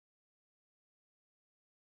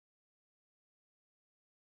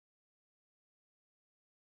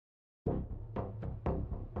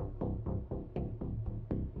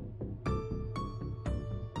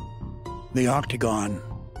The Octagon,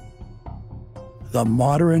 the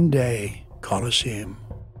modern-day Coliseum.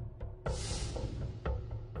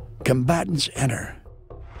 Combatants enter.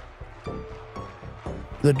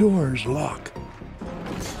 The doors lock.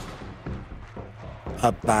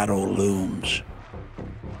 A battle looms.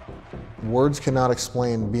 Words cannot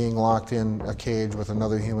explain being locked in a cage with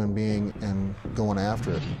another human being and going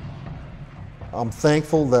after it. I'm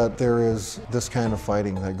thankful that there is this kind of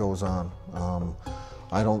fighting that goes on.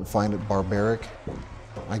 I don't find it barbaric.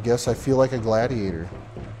 I guess I feel like a gladiator.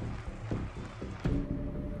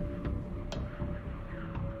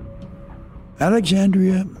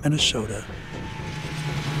 Alexandria, Minnesota.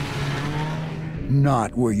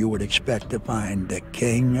 Not where you would expect to find the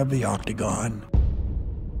king of the Octagon.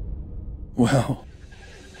 Well,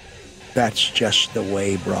 that's just the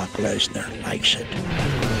way Brock Lesnar likes it.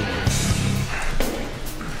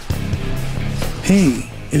 He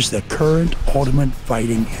is the current Ultimate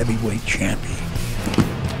Fighting Heavyweight Champion.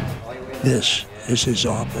 This is his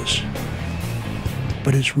office.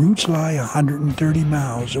 But his roots lie 130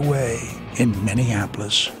 miles away in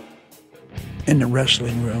Minneapolis, in the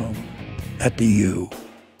wrestling room at the U.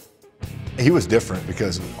 He was different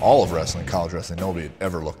because all of wrestling, college wrestling, nobody had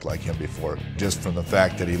ever looked like him before. Just from the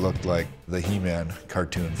fact that he looked like the He-Man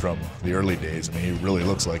cartoon from the early days. I mean, he really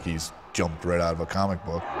looks like he's jumped right out of a comic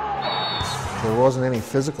book. There wasn't any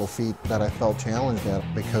physical feat that I felt challenged at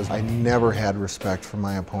because I never had respect for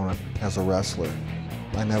my opponent as a wrestler.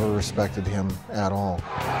 I never respected him at all.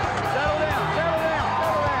 Settle down, settle down,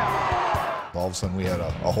 settle down. All of a sudden we had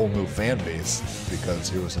a whole new fan base because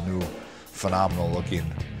here was a new phenomenal looking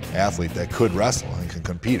athlete that could wrestle and could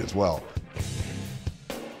compete as well.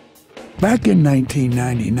 Back in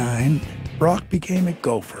 1999, Brock became a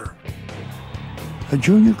Gopher, a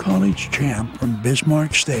junior college champ from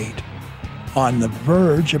Bismarck State, on the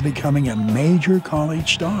verge of becoming a major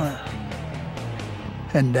college star.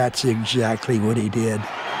 And that's exactly what he did.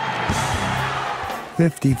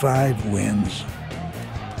 55 wins,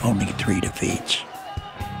 only 3 defeats.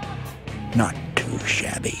 Not too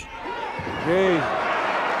shabby. Jeez.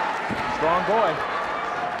 Strong boy.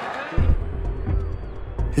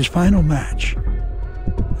 His final match,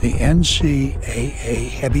 the NCAA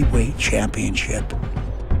Heavyweight Championship.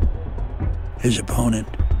 His opponent,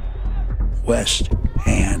 West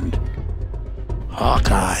Hand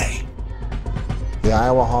Hawkeye. The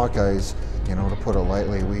Iowa Hawkeyes, you know, to put it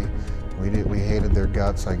lightly, we hated their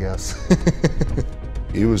guts, I guess.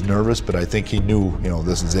 He was nervous, but I think he knew, you know,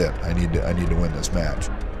 this is it. I need to win this match.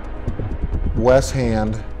 West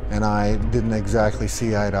Hand and I didn't exactly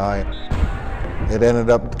see eye to eye. It ended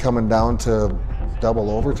up coming down to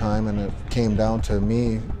double overtime, and it came down to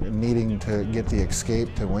me needing to get the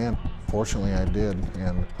escape to win. Fortunately, I did,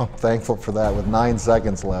 and I'm thankful for that with 9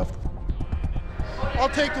 seconds left. I'll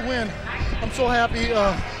take the win. I'm so happy.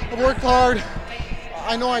 I worked hard.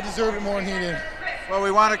 I know I deserve it more than he did. Well,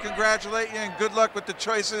 we want to congratulate you and good luck with the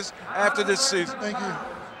choices after this season. Thank you.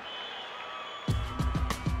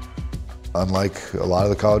 Unlike a lot of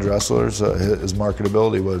the college wrestlers, his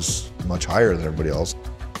marketability was much higher than everybody else.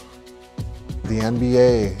 The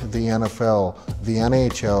NBA, the NFL, the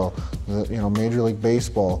NHL, Major League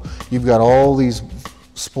Baseball. You've got all these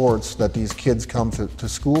sports that these kids come to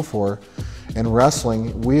school for. And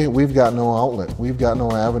wrestling, we've got no outlet. We've got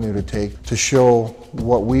no avenue to take to show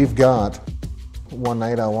what we've got. One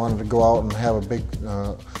night I wanted to go out and have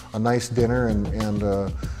a nice dinner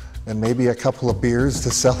and maybe a couple of beers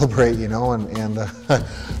to celebrate, you know, and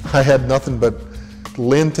I had nothing but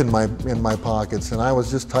lint in my pockets, and I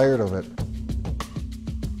was just tired of it.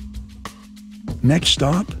 Next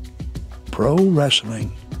stop, pro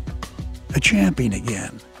wrestling. A champion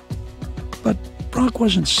again. But Brock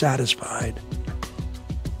wasn't satisfied.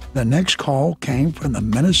 The next call came from the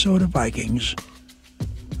Minnesota Vikings,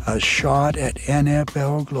 a shot at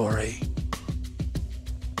NFL glory.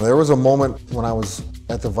 There was a moment when I was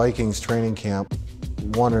at the Vikings training camp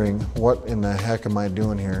wondering, what in the heck am I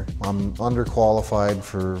doing here? I'm underqualified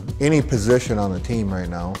for any position on the team right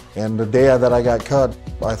now. And the day that I got cut,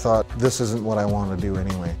 I thought, this isn't what I want to do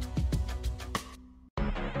anyway.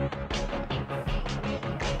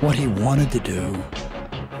 What he wanted to do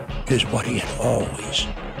is what he had always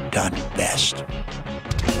done best. Oh,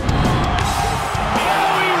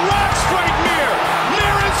 he rocks right Mir.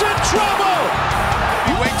 Mir is in trouble.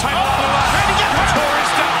 You wait tight on the line. Trying to get Couture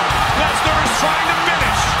is down. Lesnar is trying to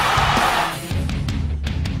finish.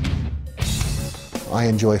 I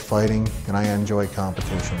enjoy fighting and I enjoy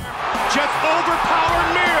competition. Just overpowered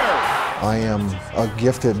Mir. I am a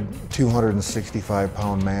gifted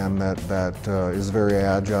 265-pound man that is very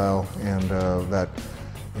agile and that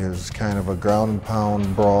is kind of a ground and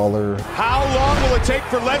pound brawler. How long will it take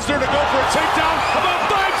for Lesnar to go for a takedown? About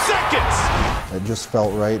 5 seconds! It just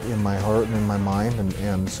felt right in my heart and in my mind,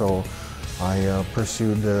 and so I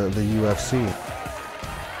pursued the UFC.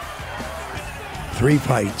 3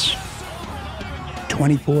 fights,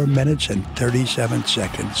 24 minutes and 37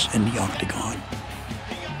 seconds in the octagon.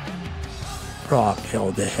 Brock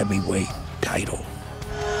held the heavyweight title.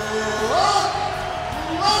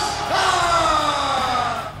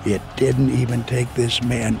 It didn't even take this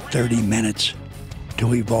man 30 minutes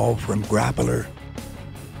to evolve from grappler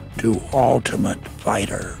to ultimate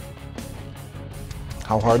fighter.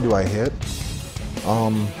 How hard do I hit?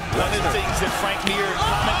 One of the things that Frank Mir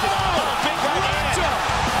commented on, big right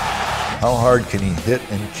hand. How hard can he hit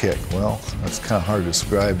and kick? Well, that's kind of hard to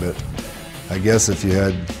describe, but I guess if you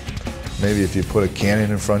had, maybe if you put a cannon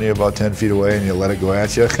in front of you about 10 feet away and you let it go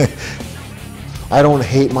at you. I don't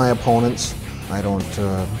hate my opponents. I don't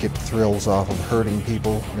get thrills off of hurting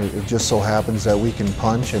people. It just so happens that we can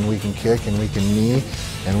punch and we can kick and we can knee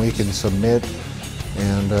and we can submit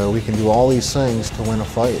and we can do all these things to win a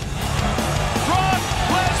fight. Brock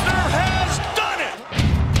Lesnar has done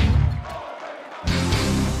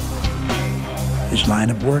it! His line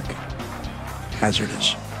of work,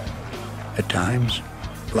 hazardous, at times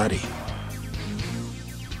bloody.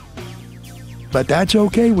 But that's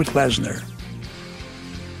okay with Lesnar.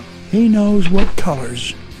 He knows what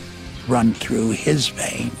colors run through his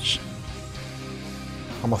veins.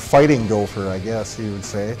 I'm a fighting gopher, I guess you would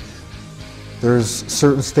say. There's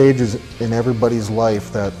certain stages in everybody's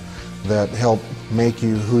life that help make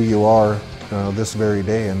you who you are this very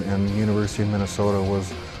day, and University of Minnesota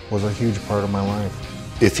was a huge part of my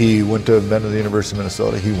life. If he wouldn't have been to the University of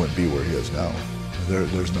Minnesota, he wouldn't be where he is now.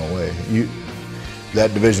 There's no way.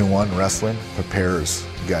 That Division I wrestling prepares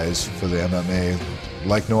guys for the MMA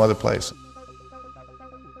like no other place.